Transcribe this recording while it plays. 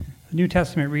The New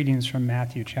Testament readings from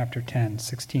Matthew chapter 10,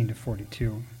 16 to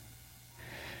 42.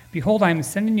 Behold, I am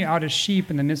sending you out as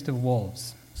sheep in the midst of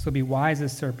wolves, so be wise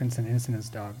as serpents and innocent as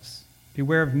doves.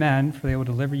 Beware of men, for they will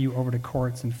deliver you over to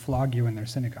courts and flog you in their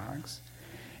synagogues.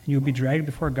 And you will be dragged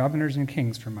before governors and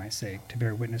kings for my sake, to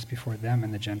bear witness before them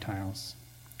and the Gentiles.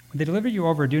 When they deliver you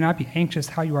over, do not be anxious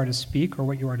how you are to speak or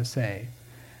what you are to say,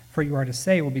 for what you are to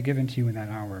say will be given to you in that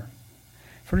hour.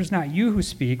 For it is not you who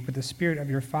speak, but the Spirit of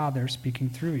your Father speaking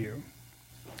through you.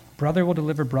 Brother will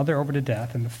deliver brother over to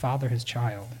death, and the father his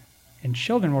child. And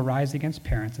children will rise against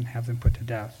parents and have them put to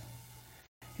death.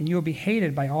 And you will be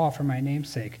hated by all for my name's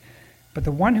sake, but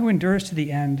the one who endures to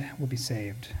the end will be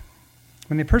saved.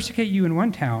 When they persecute you in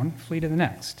one town, flee to the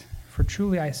next. For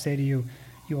truly I say to you,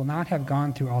 you will not have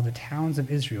gone through all the towns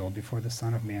of Israel before the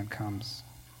Son of Man comes.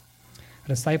 A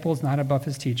disciple is not above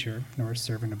his teacher, nor a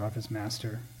servant above his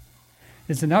master.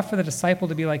 It is enough for the disciple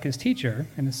to be like his teacher,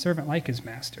 and the servant like his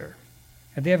master.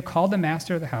 If they have called the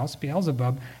master of the house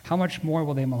Beelzebub, how much more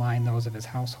will they malign those of his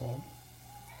household?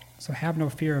 So have no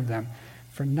fear of them,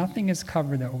 for nothing is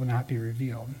covered that will not be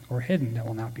revealed, or hidden that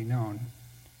will not be known.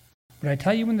 What I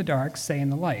tell you in the dark, say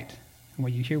in the light, and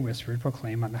what you hear whispered,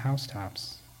 proclaim on the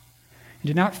housetops. And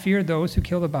do not fear those who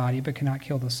kill the body, but cannot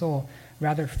kill the soul.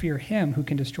 Rather fear him who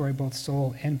can destroy both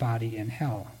soul and body in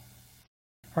hell.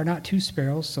 Are not 2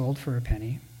 sparrows sold for a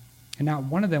penny? And not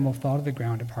one of them will fall to the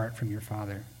ground apart from your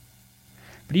Father.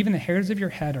 But even the hairs of your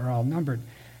head are all numbered.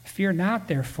 Fear not,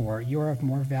 therefore, you are of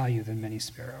more value than many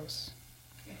sparrows.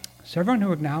 So everyone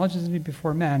who acknowledges me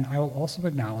before men, I will also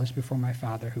acknowledge before my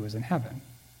Father who is in heaven.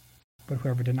 But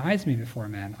whoever denies me before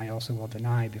men, I also will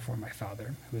deny before my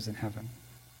Father who is in heaven.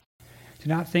 Do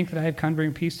not think that I have come to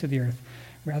bring peace to the earth.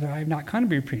 Rather, I have not come to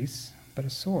bring peace, but a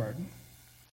sword.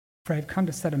 For I have come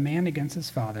to set a man against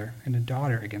his father, and a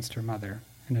daughter against her mother,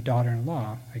 and a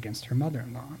daughter-in-law against her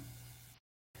mother-in-law.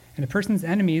 And a person's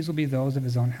enemies will be those of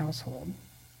his own household.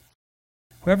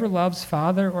 Whoever loves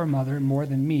father or mother more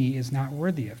than me is not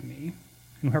worthy of me,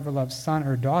 and whoever loves son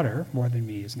or daughter more than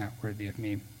me is not worthy of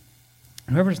me.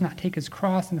 And whoever does not take his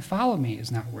cross and follow me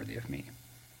is not worthy of me.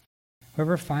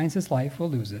 Whoever finds his life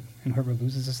will lose it, and whoever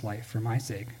loses his life for my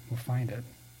sake will find it.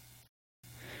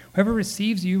 Whoever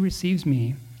receives you receives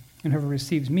me, and whoever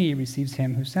receives me receives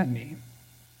him who sent me.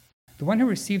 The one who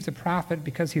receives a prophet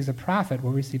because he is a prophet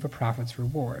will receive a prophet's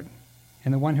reward,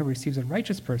 and the one who receives a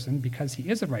righteous person because he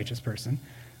is a righteous person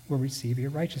will receive a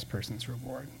righteous person's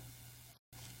reward.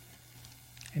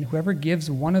 And whoever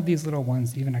gives one of these little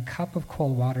ones even a cup of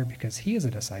cold water because he is a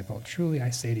disciple, truly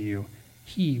I say to you,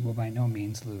 he will by no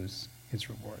means lose his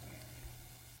reward.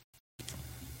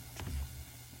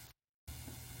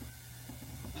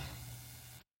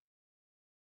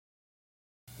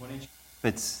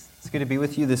 It's good to be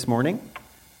with you this morning.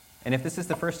 And if this is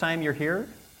the first time you're here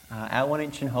at One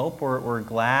Inch in Hope, we're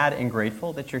glad and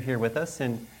grateful that you're here with us.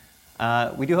 And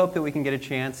we do hope that we can get a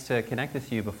chance to connect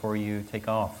with you before you take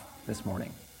off this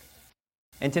morning.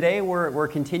 And today we're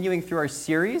continuing through our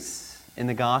series in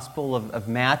the Gospel of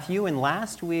Matthew. And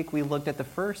last week we looked at the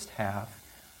first half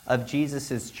of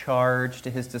Jesus' charge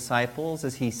to his disciples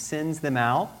as he sends them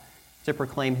out to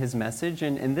proclaim his message.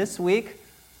 And this week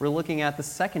we're looking at the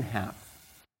second half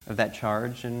of that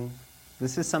charge, and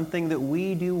this is something that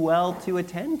we do well to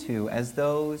attend to as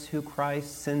those who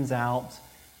Christ sends out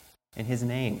in his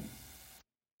name.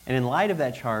 And in light of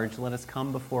that charge, let us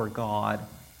come before God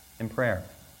in prayer.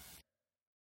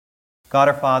 God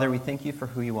our Father, we thank you for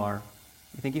who you are.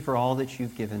 We thank you for all that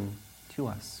you've given to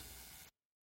us.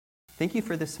 Thank you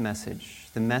for this message,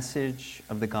 the message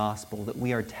of the gospel that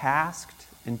we are tasked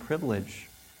and privileged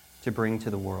to bring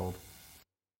to the world.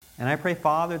 And I pray,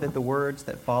 Father, that the words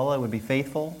that follow would be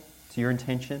faithful to your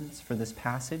intentions for this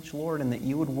passage, Lord, and that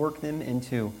you would work them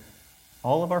into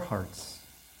all of our hearts,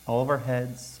 all of our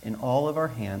heads, and all of our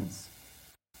hands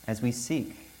as we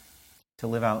seek to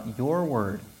live out your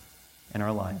word in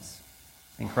our lives.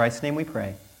 In Christ's name we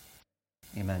pray.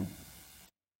 Amen.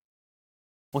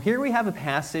 Well, here we have a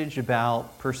passage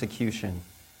about persecution.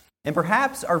 And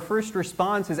perhaps our first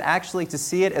response is actually to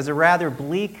see it as a rather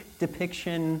bleak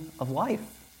depiction of life.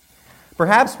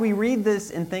 Perhaps we read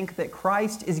this and think that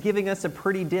Christ is giving us a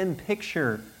pretty dim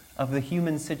picture of the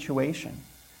human situation.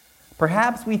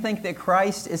 Perhaps we think that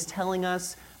Christ is telling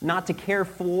us not to care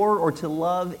for or to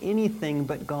love anything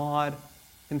but God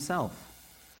himself.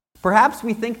 Perhaps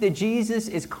we think that Jesus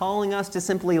is calling us to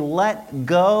simply let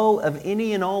go of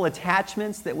any and all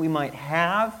attachments that we might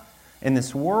have in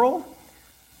this world,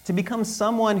 to become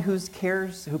someone who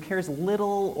cares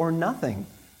little or nothing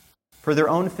for their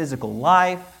own physical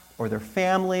life, or their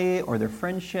family, or their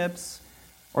friendships,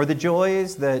 or the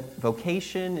joys that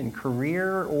vocation and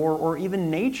career or even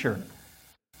nature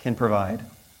can provide.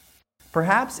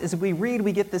 Perhaps as we read,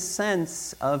 we get this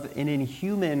sense of an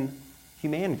inhuman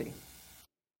humanity.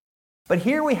 But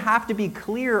here we have to be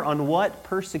clear on what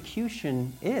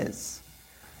persecution is.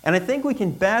 And I think we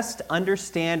can best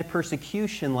understand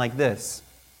persecution like this.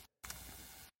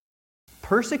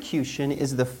 Persecution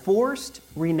is the forced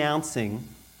renouncing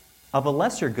of a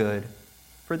lesser good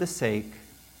for the sake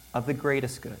of the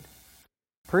greatest good.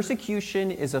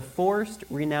 Persecution is a forced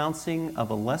renouncing of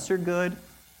a lesser good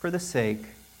for the sake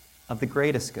of the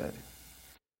greatest good.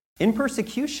 In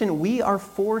persecution, we are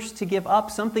forced to give up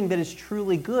something that is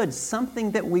truly good,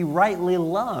 something that we rightly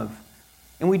love.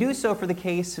 And we do so for the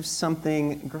case of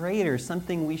something greater,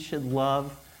 something we should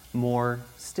love more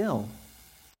still.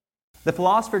 The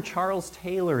philosopher Charles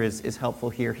Taylor is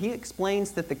helpful here. He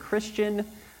explains that the Christian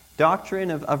doctrine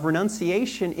of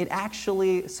renunciation, it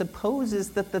actually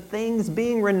supposes that the things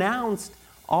being renounced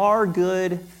are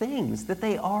good things, that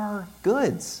they are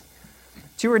goods.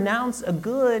 To renounce a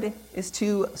good is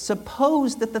to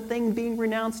suppose that the thing being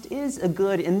renounced is a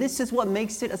good, and this is what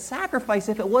makes it a sacrifice.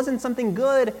 If it wasn't something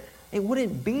good, it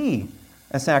wouldn't be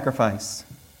a sacrifice.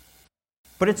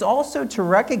 But it's also to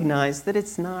recognize that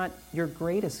it's not your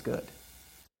greatest good.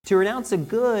 To renounce a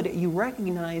good, you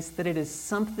recognize that it is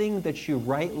something that you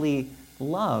rightly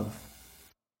love,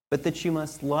 but that you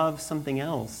must love something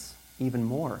else even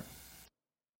more.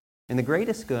 And the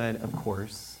greatest good, of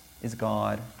course, is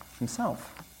God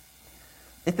Himself.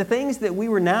 If the things that we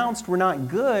renounced were not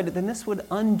good, then this would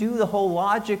undo the whole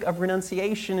logic of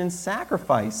renunciation and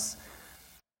sacrifice.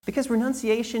 Because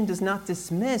renunciation does not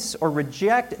dismiss or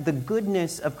reject the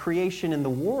goodness of creation in the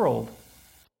world.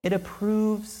 It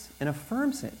approves and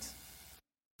affirms it.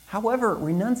 However,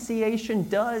 renunciation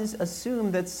does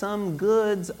assume that some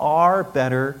goods are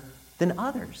better than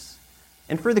others.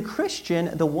 And for the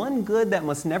Christian, the one good that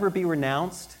must never be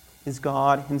renounced is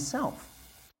God Himself.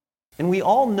 And we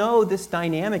all know this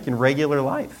dynamic in regular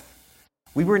life.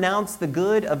 We renounce the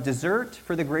good of dessert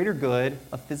for the greater good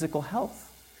of physical health.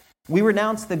 We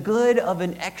renounce the good of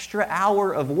an extra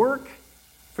hour of work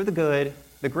for the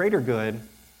greater good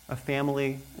of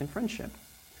family and friendship.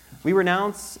 We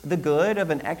renounce the good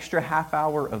of an extra half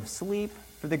hour of sleep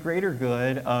for the greater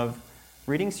good of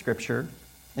reading Scripture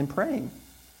and praying.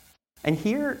 And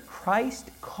here, Christ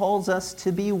calls us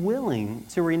to be willing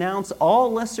to renounce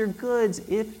all lesser goods,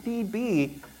 if need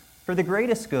be, for the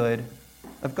greatest good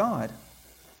of God.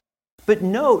 But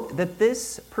note that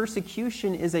this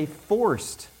persecution is a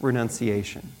forced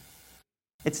renunciation.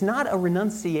 It's not a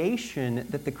renunciation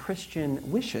that the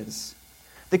Christian wishes.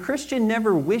 The Christian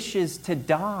never wishes to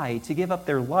die, to give up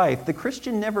their life. The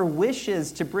Christian never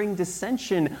wishes to bring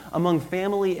dissension among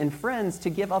family and friends, to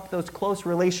give up those close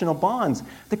relational bonds.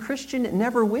 The Christian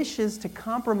never wishes to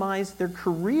compromise their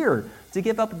career, to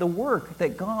give up the work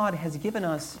that God has given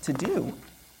us to do.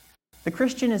 The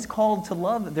Christian is called to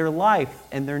love their life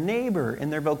and their neighbor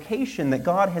and their vocation that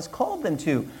God has called them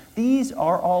to. These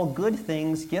are all good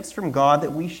things, gifts from God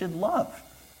that we should love.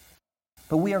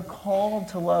 But we are called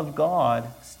to love God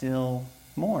still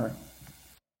more.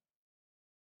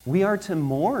 We are to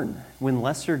mourn when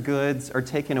lesser goods are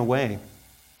taken away.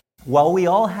 While we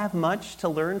all have much to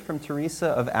learn from Teresa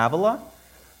of Avila,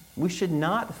 we should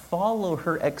not follow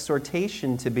her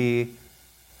exhortation to be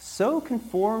so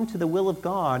conformed to the will of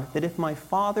God that if my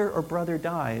father or brother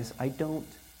dies, I don't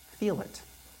feel it.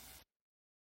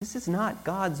 This is not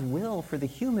God's will for the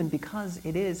human because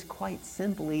it is quite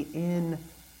simply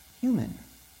inhuman.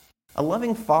 A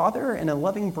loving father and a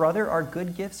loving brother are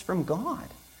good gifts from God.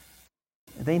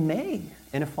 They may,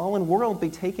 in a fallen world, be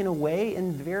taken away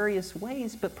in various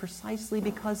ways, but precisely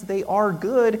because they are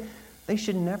good, they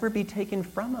should never be taken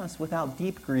from us without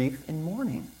deep grief and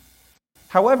mourning.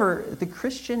 However, the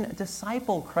Christian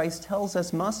disciple, Christ tells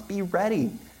us, must be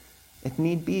ready, if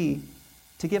need be,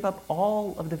 to give up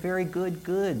all of the very good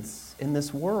goods in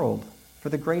this world for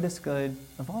the greatest good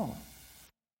of all.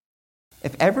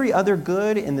 If every other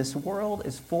good in this world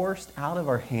is forced out of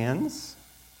our hands,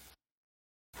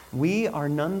 we are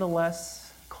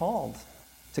nonetheless called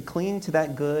to cling to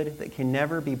that good that can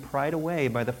never be pried away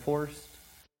by the forced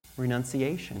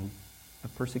renunciation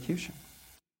of persecution.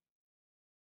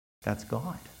 That's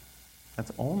God.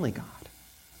 That's only God.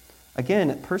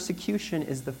 Again, persecution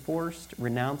is the forced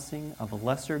renouncing of a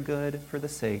lesser good for the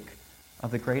sake of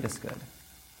the greatest good.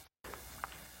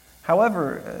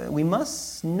 However, we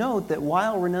must note that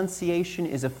while renunciation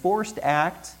is a forced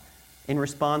act in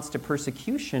response to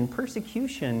persecution,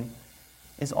 persecution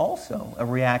is also a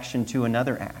reaction to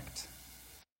another act.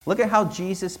 Look at how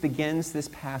Jesus begins this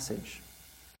passage.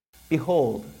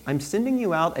 Behold, I'm sending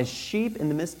you out as sheep in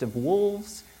the midst of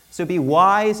wolves, so be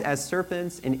wise as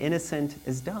serpents and innocent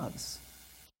as doves.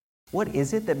 What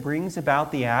is it that brings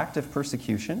about the act of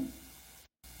persecution?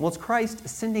 Well, it's Christ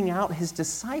sending out his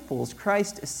disciples,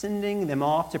 Christ sending them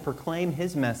off to proclaim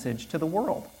his message to the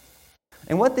world.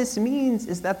 And what this means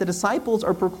is that the disciples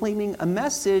are proclaiming a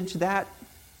message that,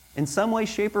 in some way,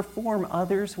 shape, or form,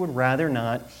 others would rather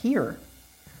not hear.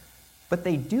 But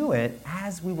they do it,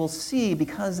 as we will see,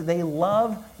 because they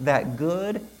love that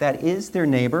good that is their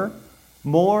neighbor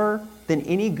more than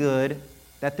any good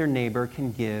that their neighbor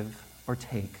can give or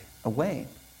take away.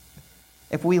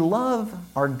 If we love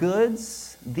our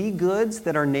goods, the goods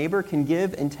that our neighbor can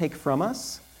give and take from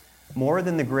us, more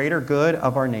than the greater good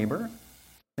of our neighbor,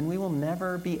 then we will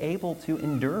never be able to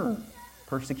endure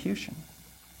persecution.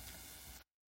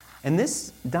 And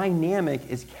this dynamic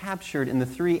is captured in the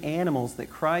three animals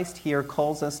that Christ here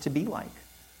calls us to be like.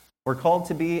 We're called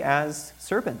to be as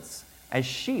serpents, as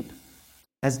sheep,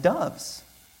 as doves.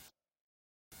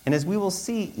 And as we will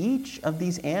see, each of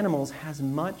these animals has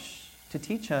much to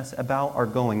teach us about our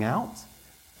going out,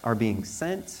 our being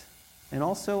sent, and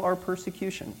also our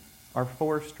persecution, our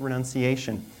forced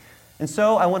renunciation. And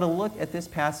so I want to look at this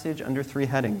passage under three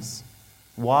headings: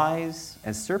 wise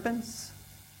as serpents,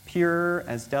 pure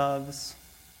as doves,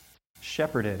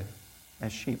 shepherded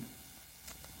as sheep.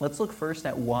 Let's look first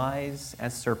at wise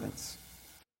as serpents.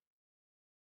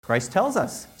 Christ tells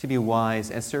us to be wise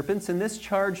as serpents, and this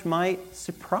charge might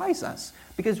surprise us,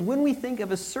 because when we think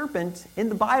of a serpent in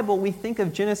the Bible, we think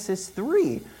of Genesis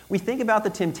 3. We think about the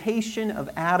temptation of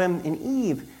Adam and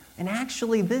Eve, and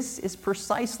actually this is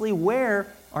precisely where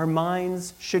our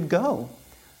minds should go.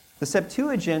 The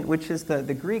Septuagint, which is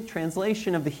the Greek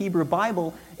translation of the Hebrew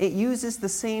Bible, it uses the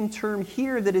same term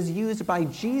here that is used by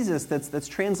Jesus that's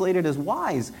translated as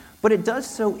wise, but it does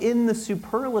so in the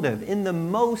superlative, in the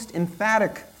most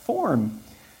emphatic form.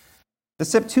 The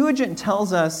Septuagint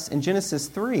tells us in Genesis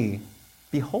 3,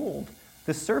 behold,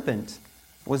 the serpent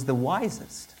was the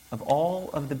wisest of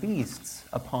all of the beasts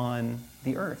upon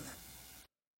the earth.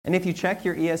 And if you check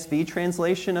your ESV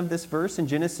translation of this verse in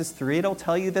Genesis 3, it'll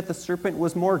tell you that the serpent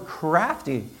was more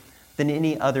crafty than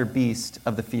any other beast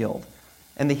of the field.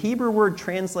 And the Hebrew word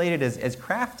translated as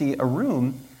crafty,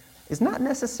 arum, is not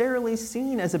necessarily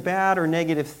seen as a bad or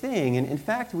negative thing. And in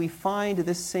fact, we find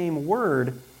this same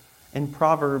word in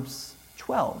Proverbs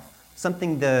 12,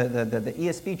 something the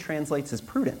ESV translates as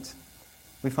prudent.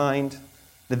 We find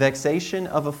the vexation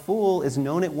of a fool is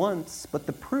known at once, but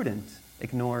the prudent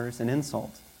ignores an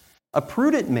insult. A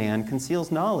prudent man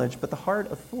conceals knowledge, but the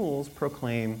heart of fools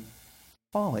proclaim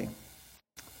folly.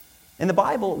 In the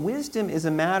Bible, wisdom is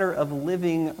a matter of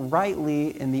living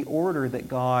rightly in the order that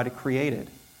God created.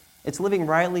 It's living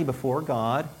rightly before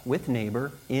God, with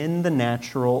neighbor, in the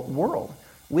natural world.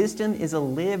 Wisdom is a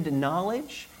lived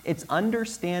knowledge. It's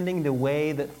understanding the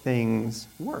way that things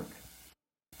work.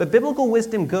 But biblical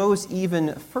wisdom goes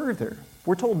even further.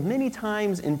 We're told many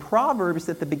times in Proverbs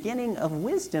that the beginning of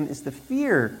wisdom is the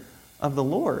fear of the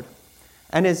Lord.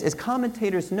 And as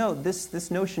commentators note, this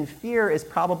notion fear is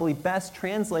probably best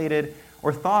translated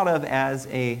or thought of as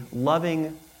a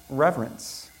loving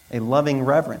reverence. A loving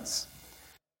reverence.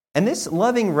 And this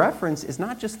loving reverence is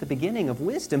not just the beginning of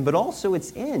wisdom, but also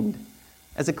its end.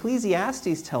 As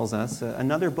Ecclesiastes tells us,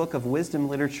 another book of wisdom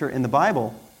literature in the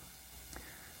Bible,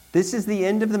 this is the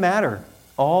end of the matter.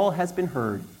 All has been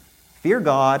heard. Fear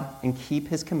God and keep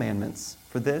his commandments,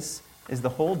 for this is the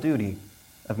whole duty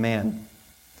of man.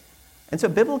 And so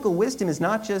biblical wisdom is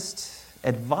not just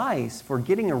advice for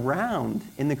getting around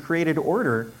in the created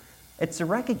order. It's a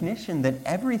recognition that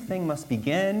everything must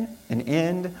begin and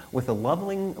end with a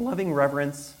loving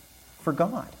reverence for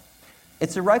God.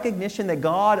 It's a recognition that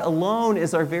God alone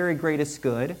is our very greatest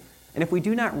good. And if we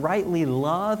do not rightly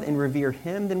love and revere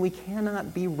him, then we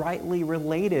cannot be rightly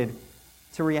related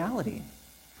to reality.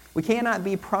 We cannot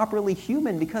be properly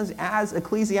human because, as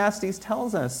Ecclesiastes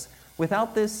tells us,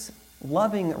 without this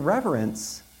loving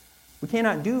reverence, we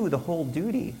cannot do the whole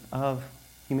duty of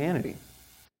humanity.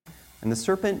 And the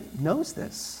serpent knows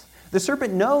this. The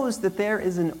serpent knows that there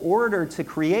is an order to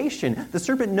creation. The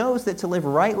serpent knows that to live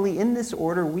rightly in this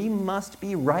order, we must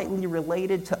be rightly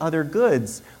related to other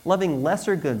goods, loving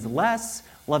lesser goods less,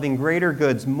 loving greater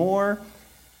goods more,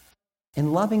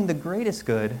 and loving the greatest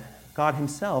good, God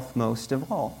himself, most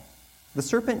of all. The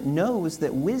serpent knows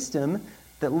that wisdom,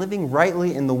 that living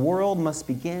rightly in the world must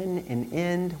begin and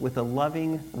end with a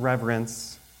loving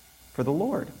reverence for the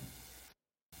Lord.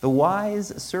 The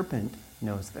wise serpent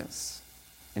knows this.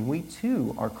 And we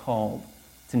too are called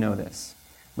to know this.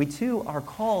 We too are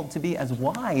called to be as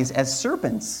wise as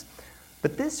serpents.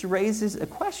 But this raises a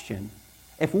question.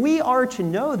 If we are to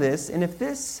know this, and if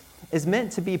this is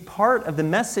meant to be part of the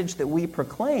message that we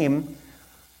proclaim,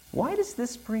 why does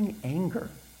this bring anger,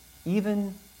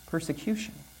 even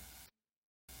persecution?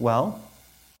 Well,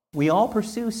 we all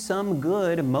pursue some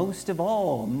good most of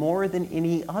all, more than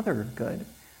any other good.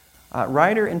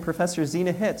 Writer and Professor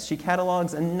Zena Hitz, she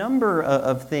catalogs a number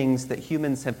of things that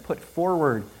humans have put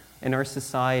forward in our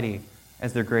society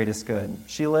as their greatest good.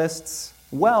 She lists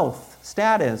wealth,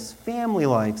 status, family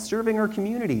life, serving our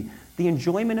community, the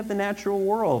enjoyment of the natural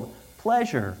world,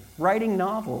 pleasure, writing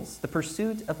novels, the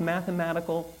pursuit of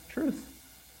mathematical truth.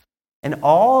 And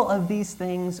all of these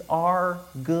things are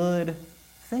good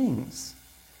things.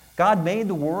 God made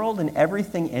the world and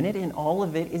everything in it, and all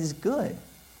of it is good.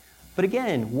 But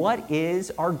again, what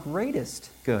is our greatest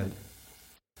good?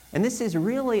 And this is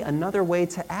really another way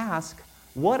to ask,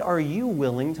 what are you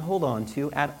willing to hold on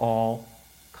to at all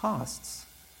costs?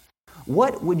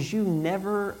 What would you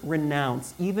never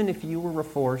renounce, even if you were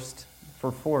forced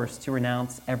to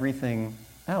renounce everything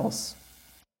else?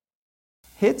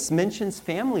 Hitz mentions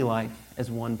family life as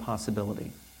one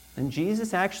possibility. And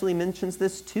Jesus actually mentions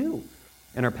this too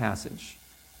in our passage.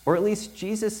 Or at least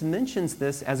Jesus mentions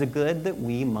this as a good that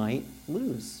we might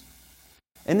lose.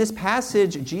 In this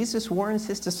passage, Jesus warns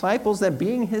his disciples that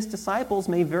being his disciples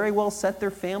may very well set their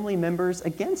family members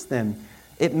against them.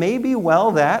 It very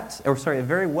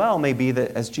well may be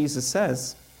that, as Jesus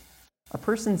says, a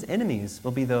person's enemies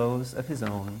will be those of his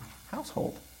own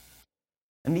household.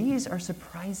 And these are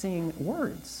surprising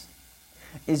words.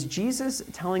 Is Jesus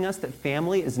telling us that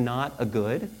family is not a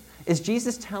good? Is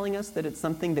Jesus telling us that it's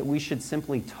something that we should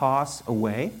simply toss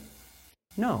away?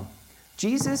 No.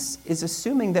 Jesus is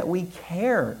assuming that we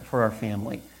care for our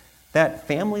family, that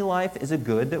family life is a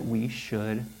good that we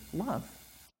should love.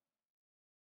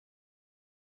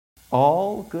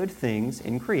 All good things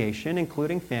in creation,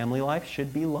 including family life,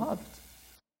 should be loved.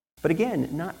 But again,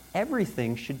 not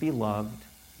everything should be loved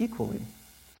equally.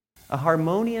 A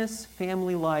harmonious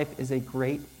family life is a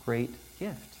great, great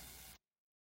gift.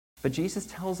 But Jesus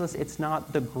tells us it's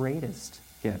not the greatest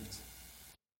gift.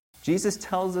 Jesus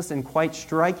tells us in quite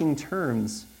striking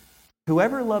terms,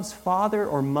 whoever loves father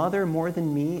or mother more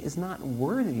than me is not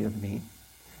worthy of me,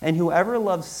 and whoever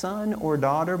loves son or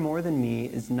daughter more than me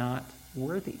is not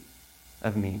worthy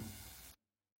of me.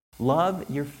 Love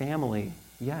your family,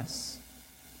 yes,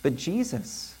 but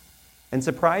Jesus, in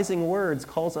surprising words,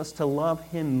 calls us to love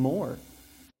him more.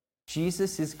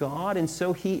 Jesus is God, and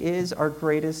so he is our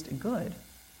greatest good.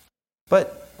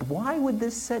 But why would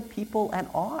this set people at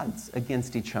odds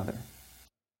against each other?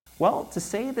 Well, to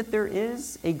say that there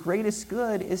is a greatest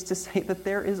good is to say that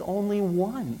there is only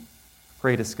one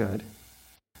greatest good.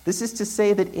 This is to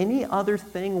say that any other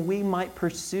thing we might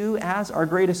pursue as our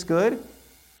greatest good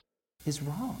is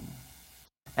wrong.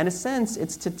 In a sense,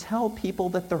 it's to tell people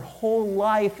that their whole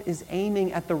life is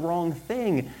aiming at the wrong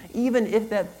thing, even if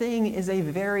that thing is a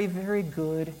very, very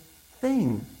good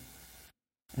thing.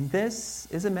 And this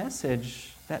is a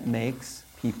message that makes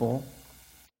people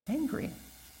angry.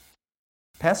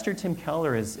 Pastor Tim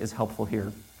Keller is helpful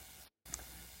here.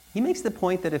 He makes the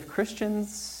point that if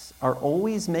Christians are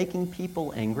always making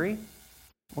people angry,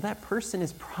 well, that person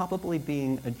is probably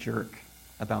being a jerk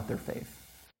about their faith.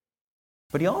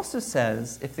 But he also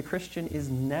says if the Christian is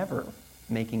never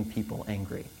making people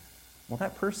angry, well,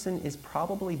 that person is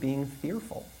probably being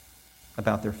fearful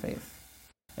about their faith.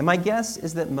 And my guess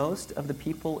is that most of the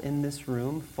people in this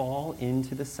room fall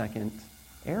into the second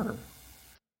error.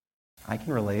 I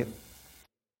can relate.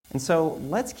 And so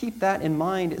let's keep that in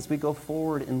mind as we go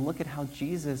forward and look at how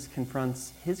Jesus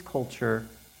confronts his culture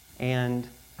and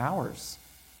ours.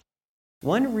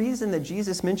 One reason that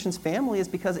Jesus mentions family is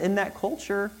because in that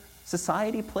culture,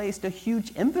 society placed a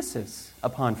huge emphasis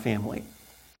upon family.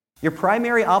 Your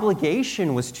primary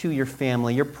obligation was to your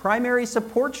family. Your primary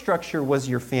support structure was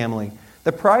your family.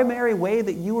 The primary way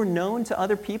that you were known to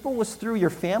other people was through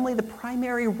your family. The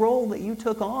primary role that you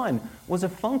took on was a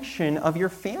function of your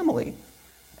family.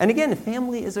 And again,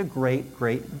 family is a great,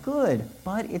 great good,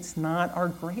 but it's not our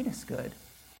greatest good.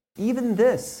 Even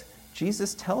this,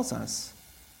 Jesus tells us,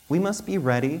 we must be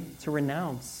ready to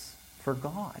renounce for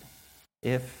God,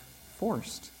 if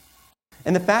forced.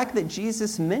 And the fact that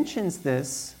Jesus mentions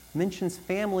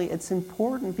family, it's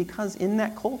important because in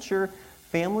that culture,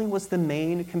 family was the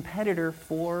main competitor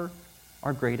for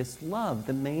our greatest love,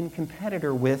 the main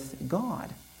competitor with God.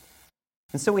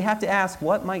 And so we have to ask,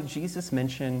 what might Jesus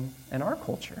mention in our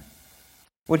culture?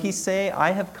 Would he say,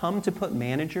 I have come to put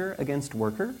manager against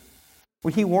worker?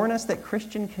 Would he warn us that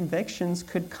Christian convictions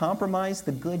could compromise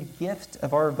the good gift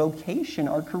of our vocation,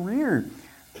 our career,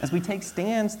 as we take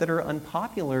stands that are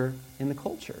unpopular in the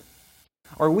culture?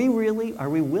 Are we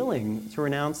willing to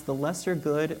renounce the lesser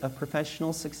good of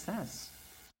professional success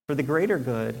for the greater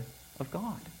good of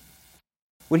God?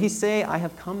 Would he say, I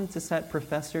have come to set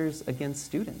professors against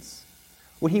students?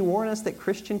 Would he warn us that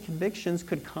Christian convictions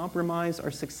could compromise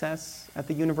our success at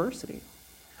the university?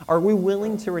 Are we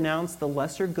willing to renounce the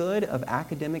lesser good of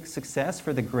academic success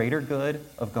for the greater good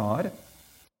of God?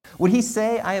 Would he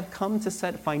say, I have come to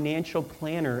set financial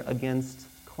planner against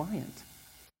client?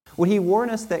 Would he warn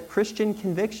us that Christian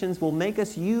convictions will make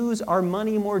us use our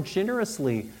money more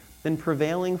generously than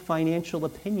prevailing financial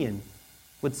opinion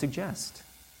would suggest?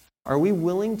 Are we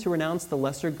willing to renounce the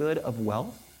lesser good of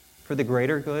wealth for the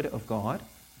greater good of God?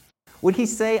 Would he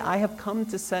say, I have come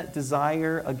to set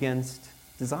desire against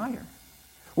desire?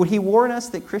 Would he warn us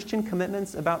that Christian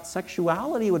commitments about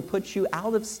sexuality would put you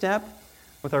out of step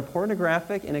with our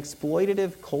pornographic and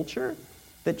exploitative culture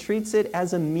that treats it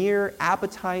as a mere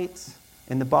appetite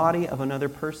in the body of another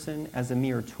person, as a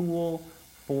mere tool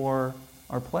for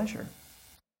our pleasure?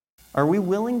 Are we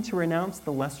willing to renounce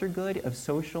the lesser good of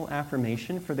social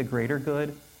affirmation for the greater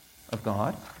good of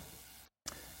God?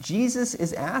 Jesus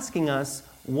is asking us,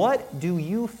 what do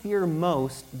you fear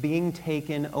most being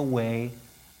taken away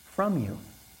from you?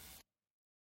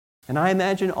 And I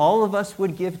imagine all of us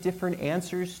would give different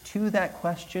answers to that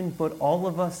question, but all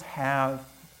of us have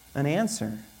an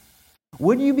answer.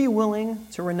 Would you be willing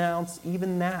to renounce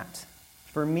even that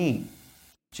for me?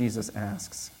 Jesus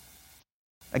asks.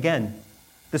 Again,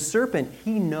 the serpent,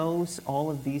 he knows all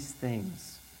of these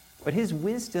things, but his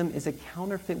wisdom is a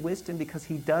counterfeit wisdom because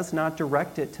he does not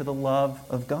direct it to the love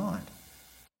of God.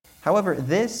 However,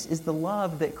 this is the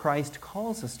love that Christ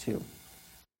calls us to.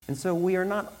 And so we are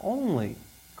not only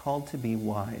called to be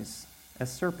wise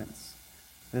as serpents.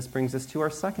 This brings us to our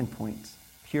second point,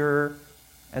 pure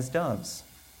as doves.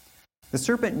 The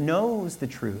serpent knows the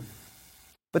truth,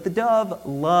 but the dove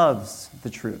loves the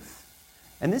truth.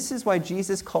 And this is why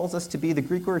Jesus calls us to be, the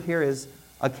Greek word here is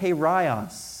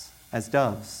akarios, as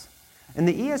doves. And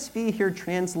the ESV here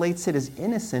translates it as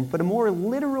innocent, but a more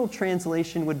literal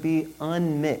translation would be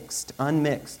unmixed.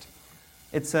 Unmixed.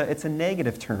 It's a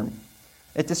negative term.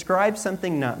 It describes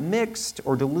something not mixed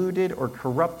or diluted or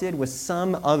corrupted with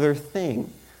some other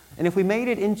thing. And if we made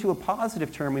it into a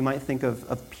positive term, we might think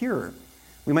of pure.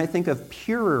 We might think of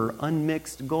purer,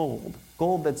 unmixed gold,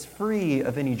 gold that's free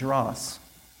of any dross.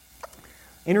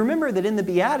 And remember that in the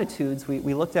Beatitudes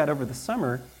we looked at over the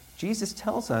summer, Jesus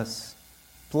tells us,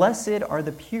 blessed are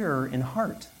the pure in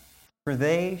heart, for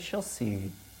they shall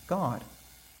see God.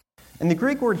 And the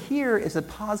Greek word here is a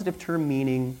positive term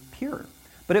meaning pure.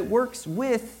 But it works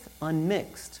with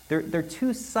unmixed. They're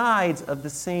two sides of the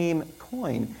same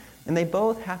coin, and they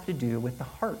both have to do with the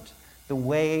heart, the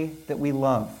way that we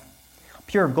love.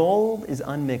 Pure gold is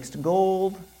unmixed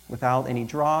gold without any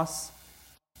dross.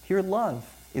 Pure love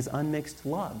is unmixed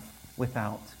love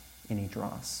without any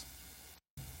dross.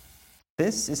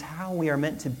 This is how we are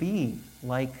meant to be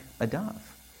like a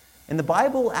dove. And the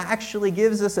Bible actually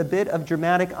gives us a bit of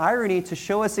dramatic irony to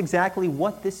show us exactly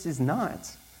what this is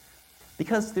not.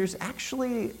 Because there's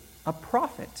actually a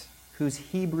prophet whose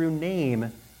Hebrew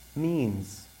name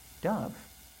means dove.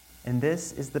 And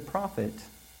this is the prophet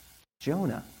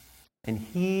Jonah. And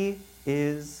he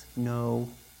is no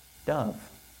dove.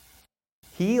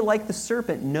 He, like the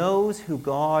serpent, knows who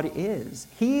God is.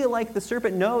 He, like the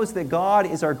serpent, knows that God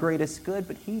is our greatest good,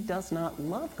 but he does not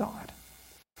love God.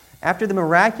 After the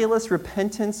miraculous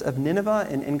repentance of Nineveh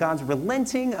and God's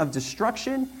relenting of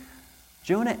destruction,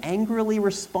 Jonah angrily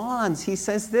responds. He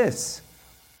says this,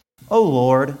 "O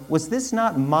Lord, was this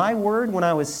not my word when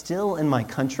I was still in my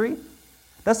country?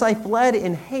 Thus I fled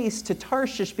in haste to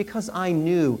Tarshish because I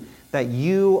knew that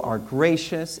you are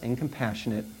gracious and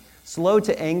compassionate, slow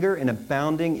to anger and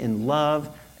abounding in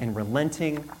love and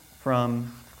relenting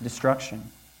from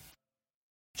destruction."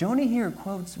 Jonah here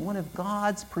quotes one of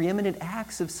God's preeminent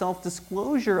acts of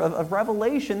self-disclosure, of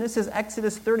revelation. This is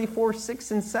Exodus 34,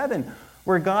 6 and 7,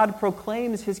 where God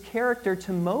proclaims his character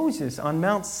to Moses on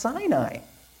Mount Sinai.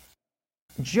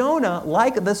 Jonah,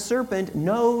 like the serpent,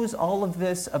 knows all of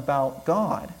this about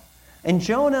God. And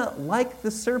Jonah, like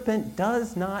the serpent,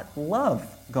 does not love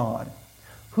God.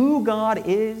 Who God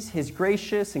is, his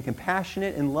gracious and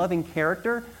compassionate and loving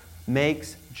character,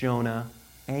 makes Jonah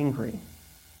angry.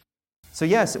 So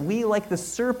yes, we, like the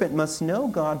serpent, must know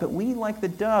God, but we, like the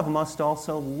dove, must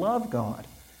also love God.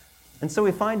 And so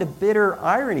we find a bitter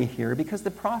irony here, because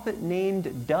the prophet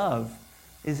named Dove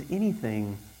is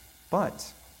anything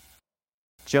but.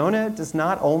 Jonah does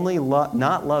not only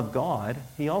not love God,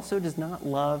 he also does not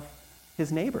love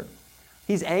his neighbor.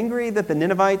 He's angry that the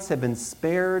Ninevites have been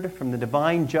spared from the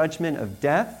divine judgment of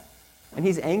death, And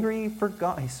he's angry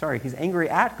he's angry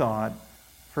at God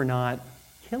for not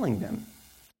killing them.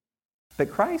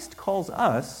 But Christ calls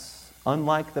us,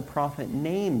 unlike the prophet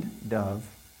named dove,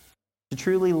 to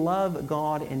truly love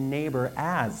God and neighbor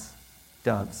as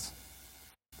doves.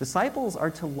 Disciples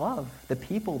are to love the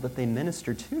people that they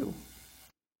minister to.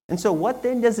 And so what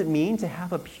then does it mean to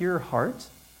have a pure heart?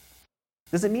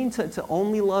 Does it mean to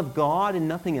only love God and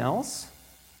nothing else?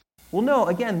 Well, no.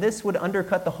 Again, this would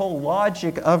undercut the whole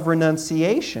logic of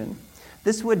renunciation.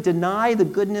 This would deny the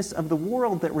goodness of the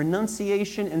world that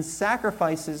renunciation and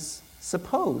sacrifices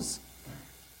suppose.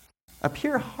 A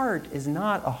pure heart is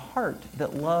not a heart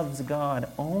that loves God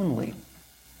only.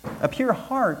 A pure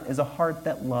heart is a heart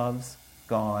that loves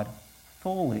God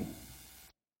fully.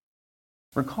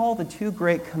 Recall the two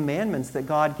great commandments that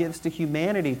God gives to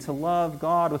humanity: to love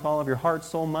God with all of your heart,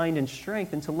 soul, mind, and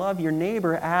strength, and to love your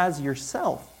neighbor as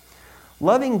yourself.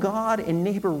 Loving God and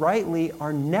neighbor rightly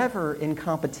are never in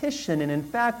competition, and in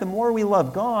fact, the more we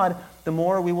love God, the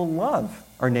more we will love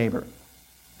our neighbor.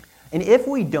 And if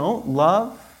we don't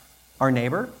love our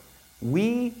neighbor,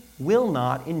 we will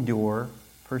not endure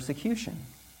persecution.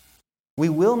 We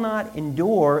will not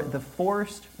endure the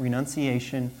forced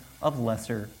renunciation of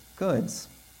lesser goods.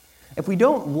 If we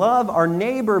don't love our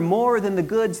neighbor more than the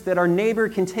goods that our neighbor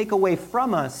can take away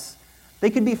from us, they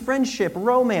could be friendship,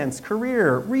 romance,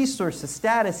 career, resources,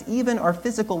 status, even our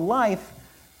physical life.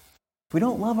 If we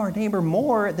don't love our neighbor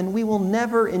more, then we will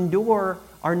never endure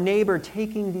our neighbor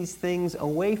taking these things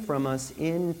away from us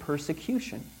in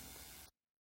persecution.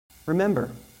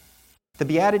 Remember, the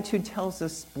Beatitude tells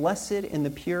us, "Blessed in the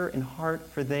pure in heart,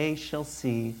 for they shall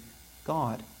see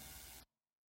God."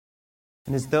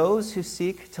 And as those who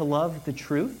seek to love the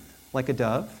truth like a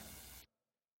dove,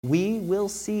 we will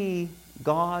see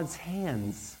God's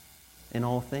hands in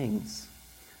all things.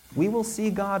 We will see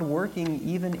God working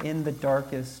even in the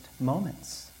darkest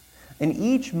moments. In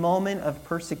each moment of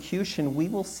persecution, we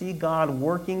will see God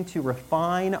working to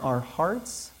refine our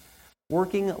hearts,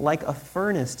 working like a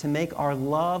furnace to make our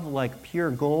love like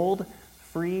pure gold,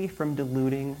 free from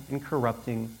diluting and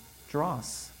corrupting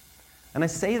dross. And I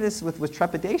say this with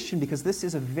trepidation because this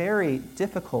is a very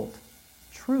difficult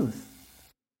truth.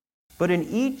 But in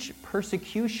each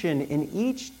persecution, in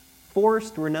each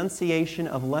forced renunciation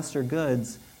of lesser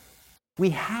goods,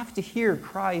 we have to hear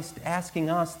Christ asking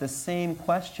us the same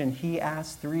question he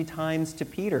asked 3 times to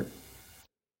Peter.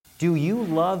 Do you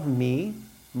love me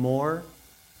more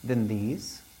than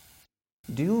these?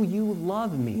 Do you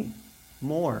love me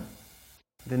more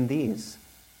than these?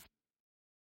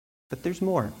 But there's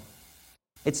more.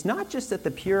 It's not just that the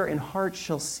pure in heart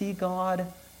shall see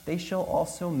God, they shall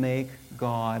also make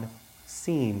God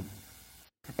seen.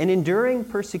 And enduring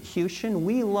persecution,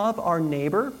 we love our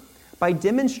neighbor by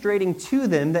demonstrating to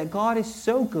them that God is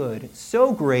so good,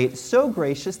 so great, so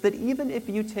gracious, that even if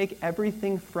you take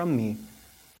everything from me,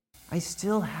 I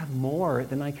still have more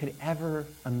than I could ever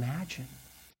imagine.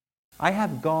 I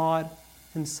have God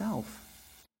himself.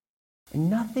 And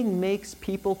nothing makes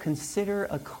people consider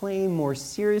a claim more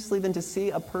seriously than to see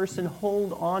a person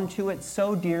hold on to it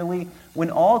so dearly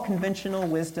when all conventional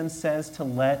wisdom says to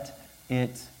let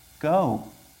it go.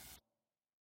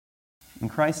 And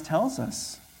Christ tells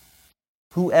us,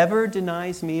 "Whoever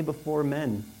denies me before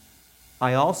men,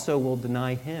 I also will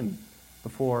deny him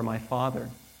before my Father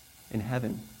in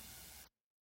heaven."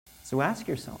 So ask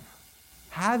yourself,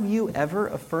 have you ever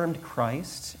affirmed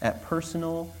Christ at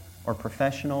personal or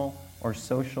professional or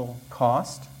social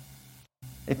cost?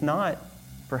 If not,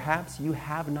 perhaps you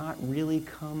have not really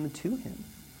come to him.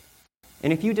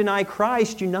 And if you deny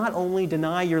Christ, you not only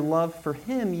deny your love for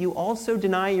him, you also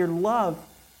deny your love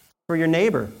for your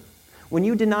neighbor. When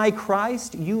you deny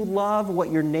Christ, you love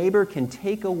what your neighbor can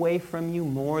take away from you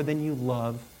more than you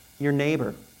love your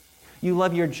neighbor. You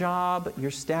love your job,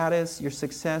 your status, your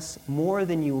success more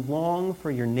than you long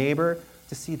for your neighbor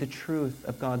to see the truth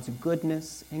of God's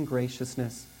goodness and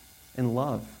graciousness and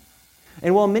love.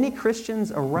 And while many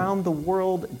Christians around the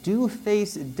world do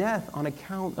face death on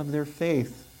account of their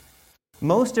faith,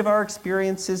 most of our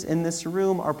experiences in this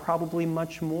room are probably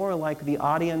much more like the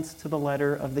audience to the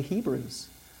letter of the Hebrews,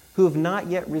 who have not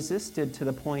yet resisted to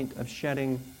the point of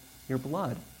shedding your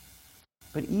blood.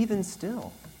 But even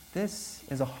still, this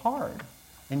is a hard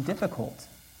and difficult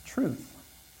truth.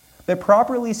 But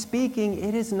properly speaking,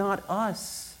 it is not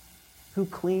us who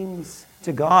clings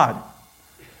to God,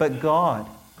 but God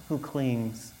who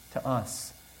clings to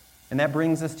us. And that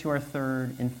brings us to our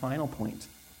third and final point: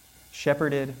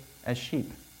 shepherded as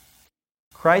sheep.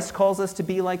 Christ calls us to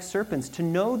be like serpents, to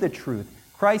know the truth.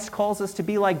 Christ calls us to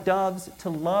be like doves, to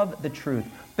love the truth.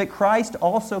 But Christ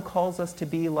also calls us to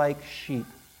be like sheep,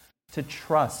 to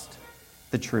trust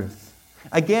the truth.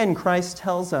 Again, Christ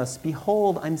tells us,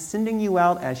 "Behold, I'm sending you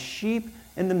out as sheep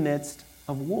in the midst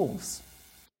of wolves."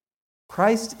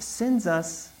 Christ sends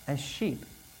us as sheep.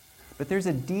 But there's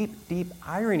a deep, deep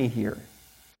irony here.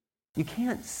 You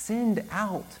can't send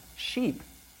out sheep.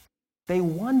 They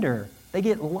wander. They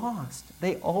get lost.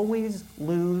 They always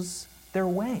lose their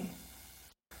way.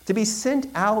 To be sent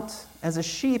out as a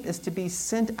sheep is to be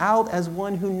sent out as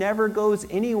one who never goes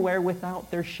anywhere without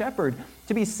their shepherd.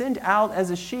 To be sent out as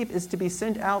a sheep is to be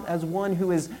sent out as one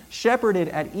who is shepherded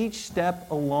at each step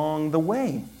along the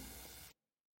way.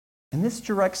 And this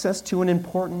directs us to an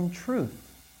important truth.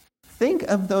 Think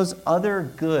of those other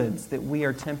goods that we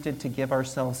are tempted to give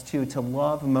ourselves to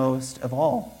love most of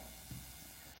all.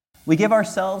 We give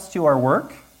ourselves to our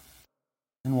work,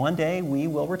 and one day we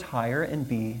will retire and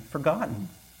be forgotten.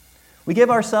 We give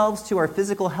ourselves to our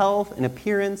physical health and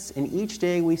appearance, and each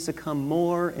day we succumb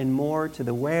more and more to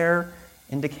the wear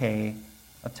and decay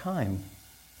of time.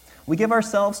 We give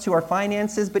ourselves to our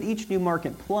finances, but each new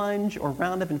market plunge or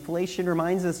round of inflation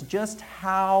reminds us just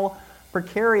how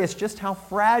precarious, just how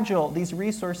fragile these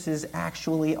resources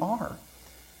actually are.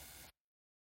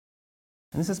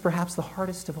 And this is perhaps the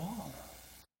hardest of all.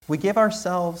 We give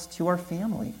ourselves to our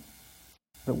family,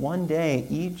 but one day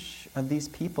each of these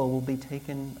people will be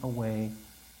taken away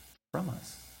from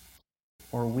us,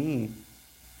 or we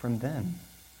from them.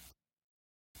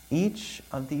 Each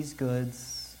of these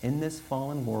goods in this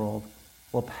fallen world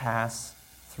will pass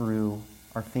through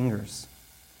our fingers.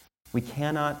 We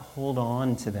cannot hold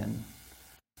on to them.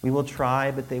 We will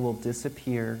try, but they will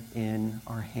disappear in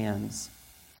our hands.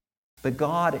 But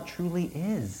God truly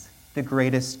is the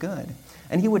greatest good.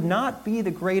 And he would not be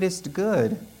the greatest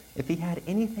good if he had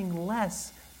anything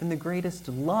less than the greatest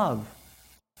love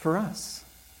for us.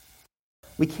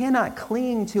 We cannot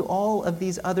cling to all of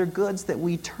these other goods that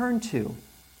we turn to.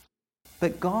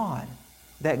 But God,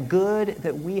 that good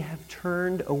that we have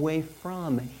turned away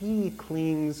from, he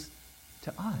clings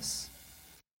to us.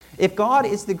 If God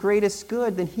is the greatest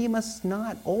good, then he must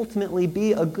not ultimately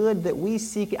be a good that we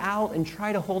seek out and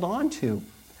try to hold on to.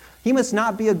 He must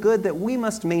not be a good that we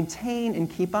must maintain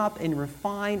and keep up and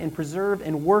refine and preserve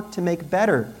and work to make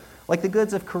better, like the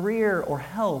goods of career or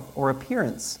health or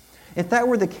appearance. If that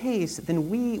were the case, then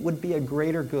we would be a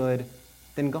greater good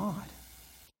than God.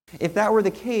 If that were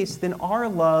the case, then our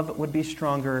love would be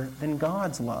stronger than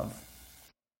God's love.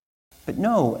 But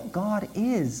no, God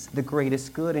is the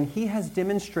greatest good, and he has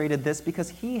demonstrated this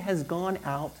because he has gone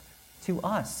out to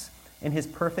us in his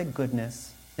perfect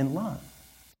goodness and love.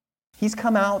 He's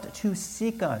come out to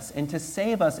seek us and to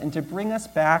save us and to bring us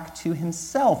back to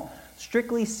himself.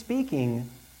 Strictly speaking,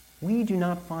 we do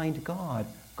not find God.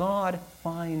 God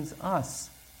finds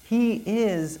us. He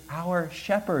is our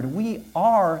shepherd. We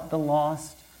are the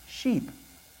lost sheep.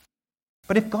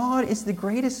 But if God is the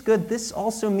greatest good, this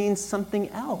also means something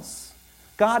else.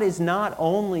 God is not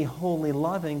only wholly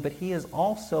loving, but he is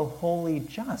also wholly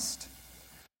just.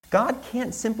 God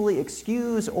can't simply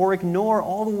excuse or ignore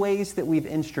all the ways that we've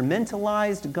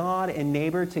instrumentalized God and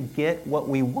neighbor to get what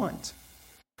we want.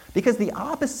 Because the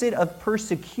opposite of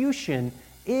persecution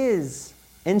is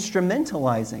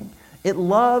instrumentalizing. It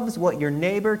loves what your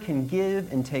neighbor can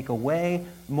give and take away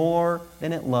more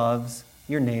than it loves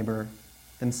your neighbor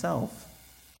themselves.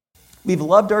 We've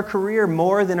loved our career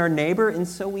more than our neighbor, and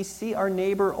so we see our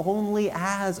neighbor only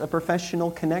as a professional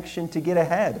connection to get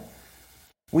ahead.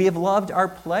 We have loved our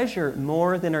pleasure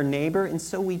more than our neighbor, and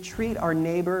so we treat our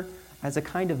neighbor as a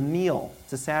kind of meal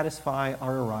to satisfy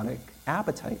our erotic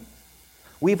appetite.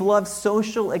 We've loved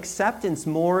social acceptance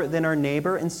more than our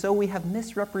neighbor, and so we have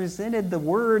misrepresented the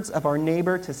words of our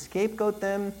neighbor to scapegoat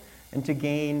them and to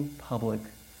gain public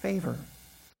favor.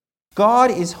 God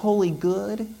is wholly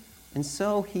good, and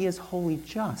so he is wholly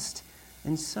just,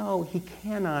 and so he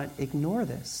cannot ignore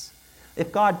this.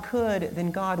 If God could,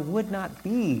 then God would not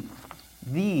be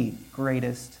the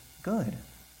greatest good.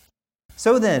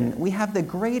 So then, we have the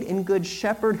great and good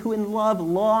shepherd who in love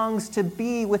longs to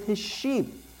be with his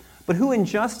sheep, but who in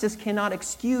justice cannot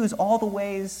excuse all the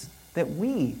ways that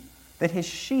his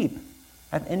sheep,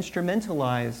 have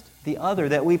instrumentalized the other,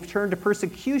 that we've turned to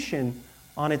persecution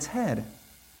on its head.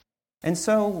 And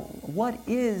so, what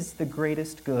is the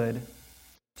greatest good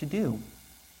to do?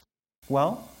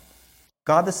 Well,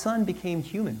 God the Son became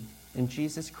human in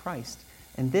Jesus Christ.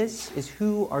 And this is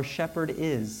who our shepherd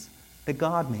is, the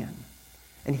God-man.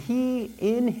 And he,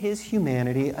 in his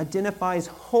humanity, identifies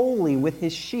wholly with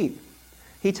his sheep.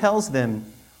 He tells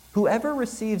them, "Whoever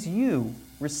receives you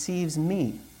receives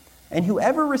me, and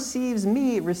whoever receives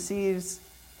me receives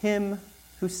him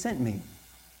who sent me."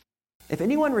 If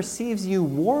anyone receives you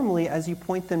warmly as you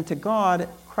point them to God,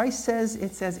 Christ says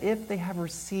it's as if they have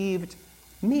received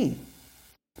me.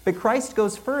 But Christ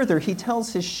goes further. He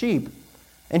tells his sheep,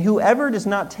 and whoever does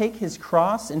not take his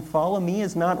cross and follow me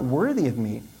is not worthy of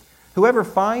me. Whoever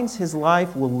finds his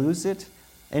life will lose it,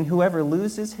 and whoever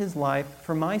loses his life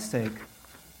for my sake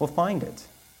will find it.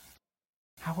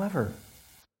 However,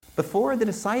 before the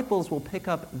disciples will pick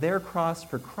up their cross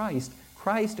for Christ,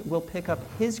 Christ will pick up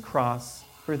his cross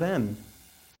for them.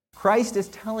 Christ is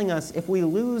telling us if we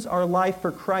lose our life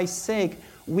for Christ's sake,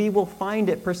 we will find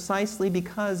it precisely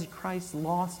because Christ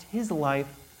lost his life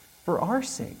for our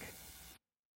sake.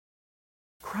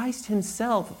 Christ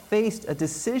himself faced a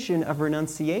decision of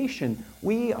renunciation.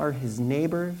 We are his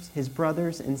neighbors, his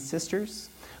brothers and sisters,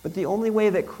 but the only way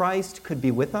that Christ could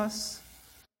be with us,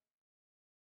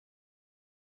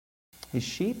 his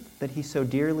sheep that he so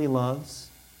dearly loves,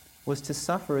 was to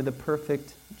suffer the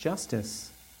perfect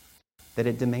justice that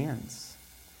it demands.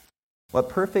 What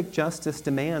perfect justice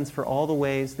demands for all the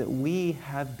ways that we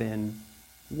have been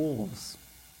wolves.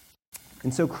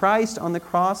 And so Christ on the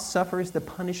cross suffers the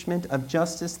punishment of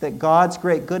justice that God's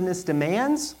great goodness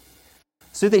demands,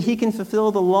 so that he can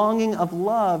fulfill the longing of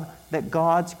love that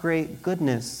God's great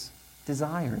goodness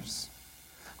desires.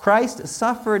 Christ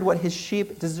suffered what his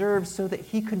sheep deserved so that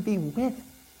he could be with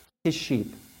his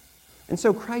sheep. And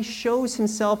so Christ shows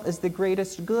himself as the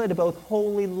greatest good, both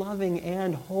wholly loving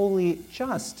and wholly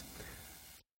just.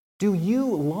 Do you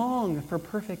long for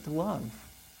perfect love?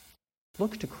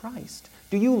 Look to Christ.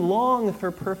 Do you long for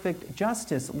perfect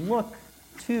justice? Look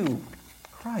to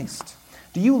Christ.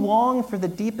 Do you long for the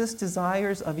deepest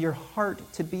desires of your heart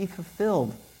to be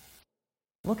fulfilled?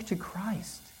 Look to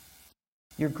Christ,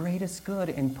 your greatest good,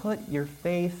 and put your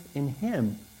faith in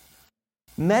him.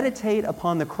 Meditate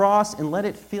upon the cross and let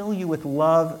it fill you with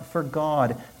love for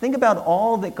God. Think about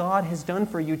all that God has done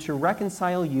for you to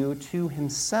reconcile you to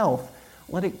himself.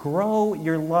 Let it grow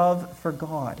your love for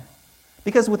God.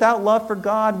 Because without love for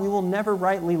God, we will never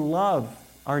rightly love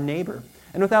our neighbor.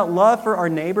 And without love for our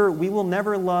neighbor, we will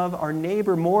never love our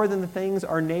neighbor more than the things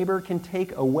our neighbor can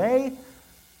take away.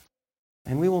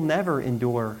 And we will never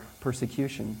endure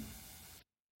persecution.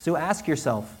 So ask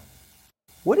yourself,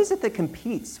 what is it that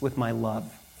competes with my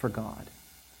love for God?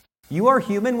 You are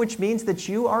human, which means that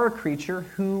you are a creature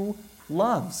who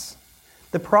loves.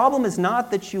 The problem is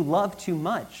not that you love too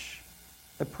much.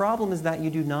 The problem is that you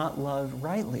do not love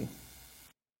rightly.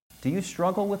 Do you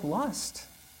struggle with lust?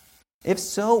 If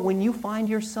so, when you find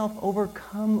yourself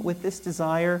overcome with this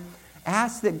desire,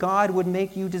 ask that God would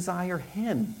make you desire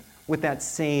him with that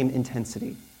same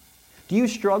intensity. Do you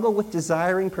struggle with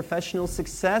desiring professional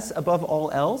success above all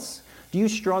else? Do you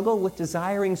struggle with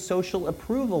desiring social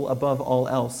approval above all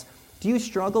else? Do you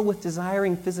struggle with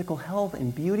desiring physical health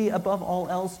and beauty above all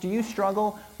else? Do you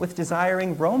struggle with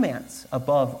desiring romance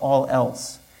above all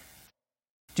else?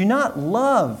 Do not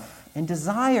love and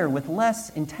desire with less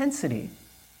intensity.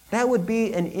 That would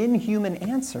be an inhuman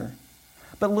answer.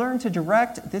 But learn to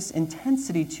direct this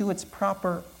intensity to its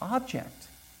proper object.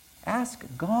 Ask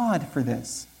God for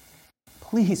this.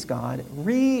 Please, God,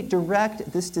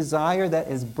 redirect this desire that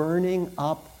is burning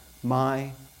up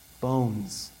my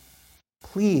bones.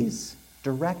 Please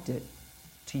direct it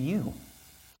to you.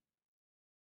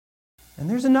 And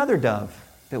there's another dove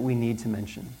that we need to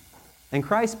mention. In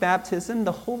Christ's baptism,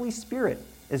 the Holy Spirit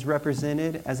is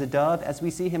represented as a dove as we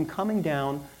see him coming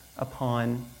down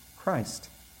upon Christ.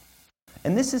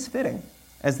 And this is fitting.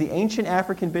 As the ancient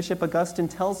African bishop Augustine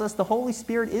tells us, the Holy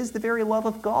Spirit is the very love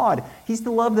of God. He's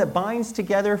the love that binds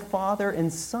together Father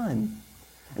and Son.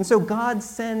 And so God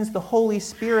sends the Holy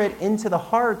Spirit into the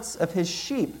hearts of his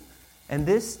sheep, and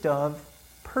this dove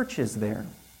perches there.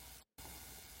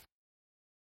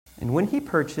 And when he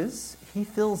perches, he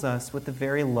fills us with the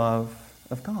very love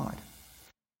of God.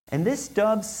 And this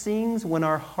dove sings when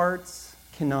our hearts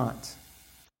cannot.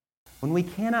 When we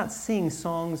cannot sing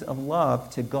songs of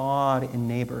love to God and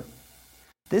neighbor.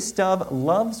 This dove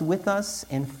loves with us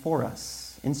and for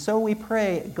us. And so we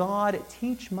pray, God,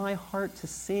 teach my heart to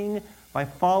sing by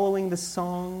following the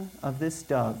song of this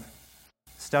dove,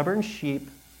 stubborn sheep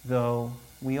though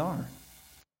we are.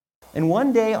 And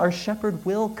one day our shepherd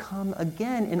will come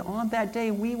again, and on that day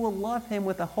we will love him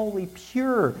with a wholly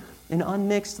pure and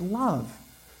unmixed love.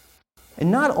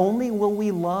 And not only will we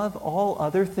love all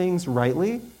other things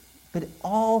rightly, but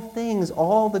all things,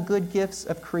 all the good gifts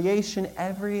of creation,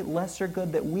 every lesser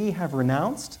good that we have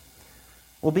renounced,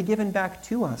 will be given back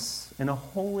to us in a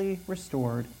wholly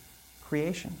restored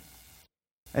creation.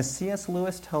 As C.S.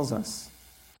 Lewis tells us,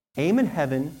 aim at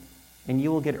heaven and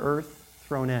you will get earth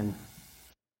thrown in.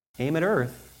 Aim at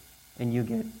earth and you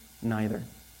get neither.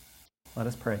 Let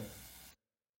us pray.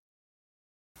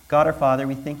 God our Father,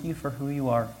 we thank you for who you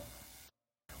are.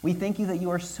 We thank you that you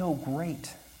are so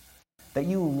great, that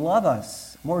you love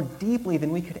us more deeply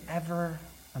than we could ever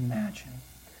imagine,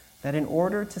 that in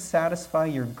order to satisfy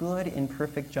your good and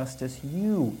perfect justice,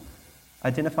 you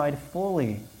identified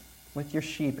fully with your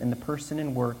sheep in the person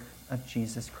and work of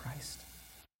Jesus Christ.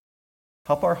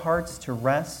 Help our hearts to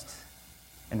rest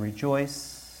and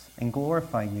rejoice and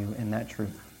glorify you in that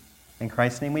truth. In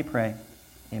Christ's name we pray.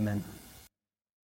 Amen.